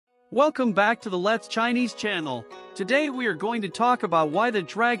Welcome back to the Let's Chinese channel. Today we are going to talk about why the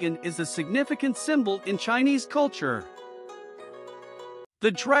dragon is a significant symbol in Chinese culture.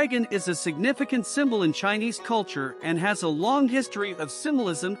 The dragon is a significant symbol in Chinese culture and has a long history of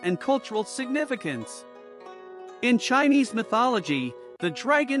symbolism and cultural significance. In Chinese mythology, the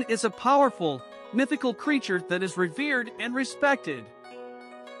dragon is a powerful, mythical creature that is revered and respected.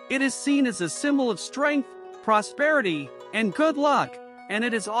 It is seen as a symbol of strength, prosperity, and good luck, and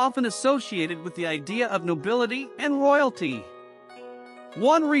it is often associated with the idea of nobility and royalty.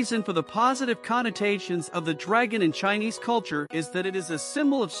 One reason for the positive connotations of the dragon in Chinese culture is that it is a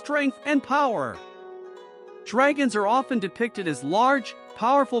symbol of strength and power. Dragons are often depicted as large,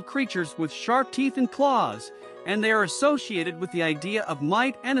 powerful creatures with sharp teeth and claws, and they are associated with the idea of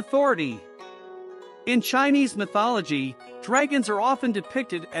might and authority. In Chinese mythology, dragons are often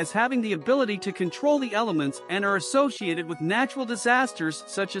depicted as having the ability to control the elements and are associated with natural disasters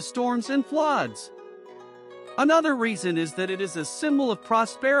such as storms and floods. Another reason is that it is a symbol of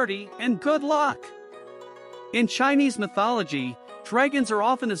prosperity and good luck. In Chinese mythology, dragons are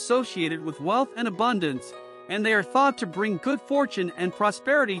often associated with wealth and abundance, and they are thought to bring good fortune and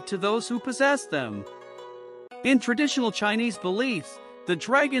prosperity to those who possess them. In traditional Chinese beliefs, the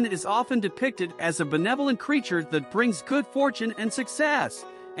dragon is often depicted as a benevolent creature that brings good fortune and success,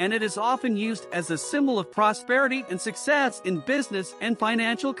 and it is often used as a symbol of prosperity and success in business and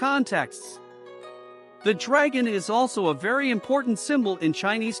financial contexts. The dragon is also a very important symbol in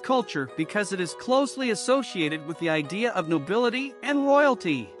Chinese culture because it is closely associated with the idea of nobility and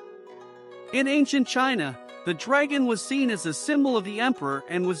royalty. In ancient China, the dragon was seen as a symbol of the emperor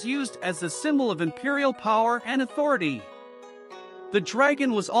and was used as a symbol of imperial power and authority. The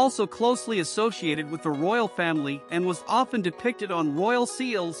dragon was also closely associated with the royal family and was often depicted on royal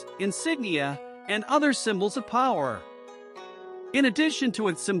seals, insignia, and other symbols of power. In addition to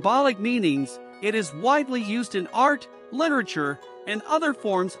its symbolic meanings, it is widely used in art, literature, and other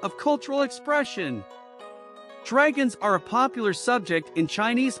forms of cultural expression. Dragons are a popular subject in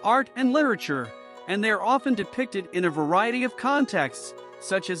Chinese art and literature, and they are often depicted in a variety of contexts,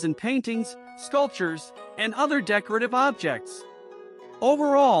 such as in paintings, sculptures, and other decorative objects.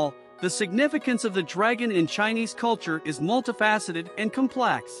 Overall, the significance of the dragon in Chinese culture is multifaceted and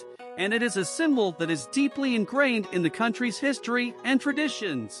complex, and it is a symbol that is deeply ingrained in the country's history and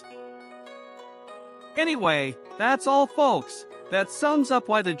traditions. Anyway, that's all folks. That sums up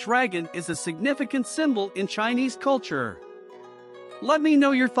why the dragon is a significant symbol in Chinese culture. Let me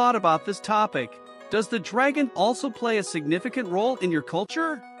know your thought about this topic. Does the dragon also play a significant role in your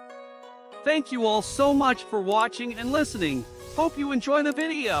culture? Thank you all so much for watching and listening. Hope you enjoy the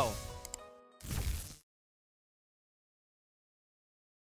video.